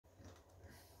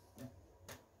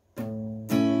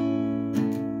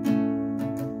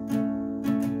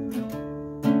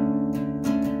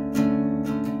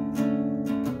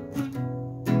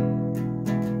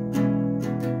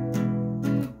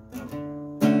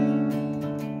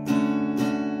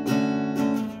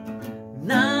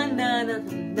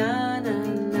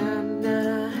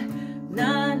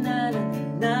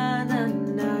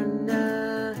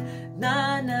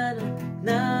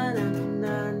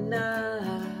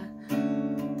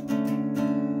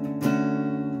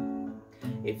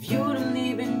If you don't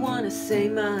even wanna say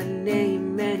my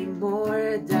name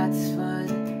anymore, that's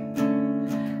fine,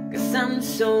 'cause I'm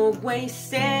so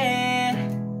wasted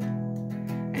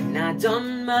and I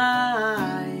don't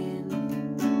mind.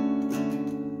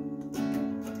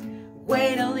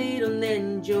 Wait a little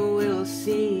and you will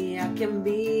see I can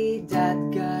be that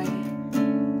guy,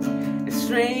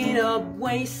 straight up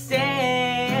wasted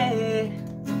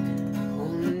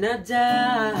on a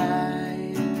dime.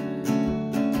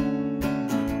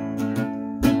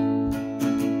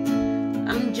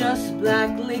 I'm just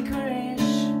black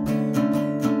licorice,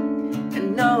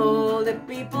 and all the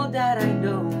people that I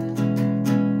know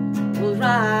will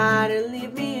rather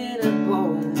leave me in a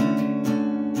bowl.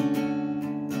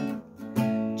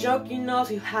 Joking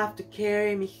off, you have to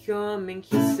carry me home, and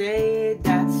he said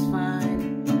that's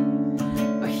fine,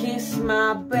 but he's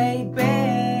my baby,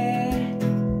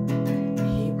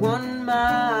 he won't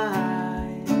mind.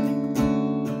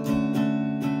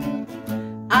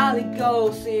 All it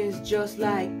goes is just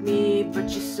like me, but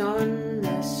she's on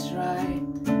the stride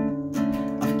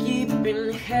of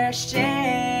keeping her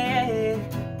shade.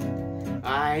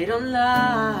 I don't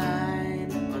lie,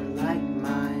 unlike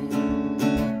mine.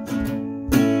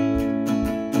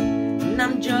 And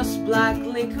I'm just black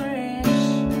licorice,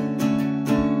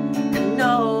 and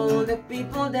all the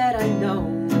people that I know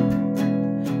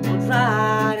would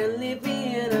rather leave me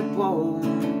in a bowl.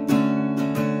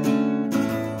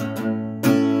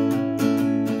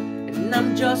 And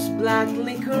I'm just black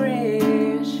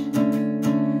licorice,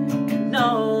 and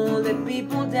all the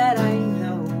people that I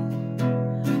know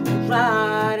would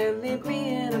rather leave me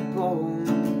in a bowl.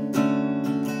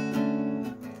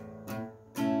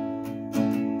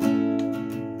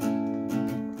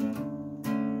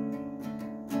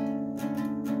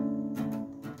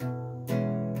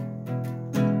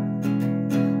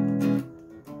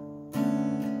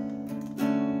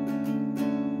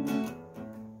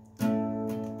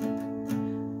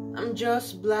 I'm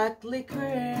just black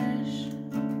licorice,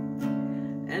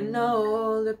 and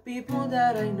all the people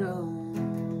that I know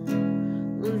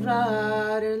would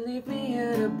rather leave me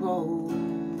in a bowl.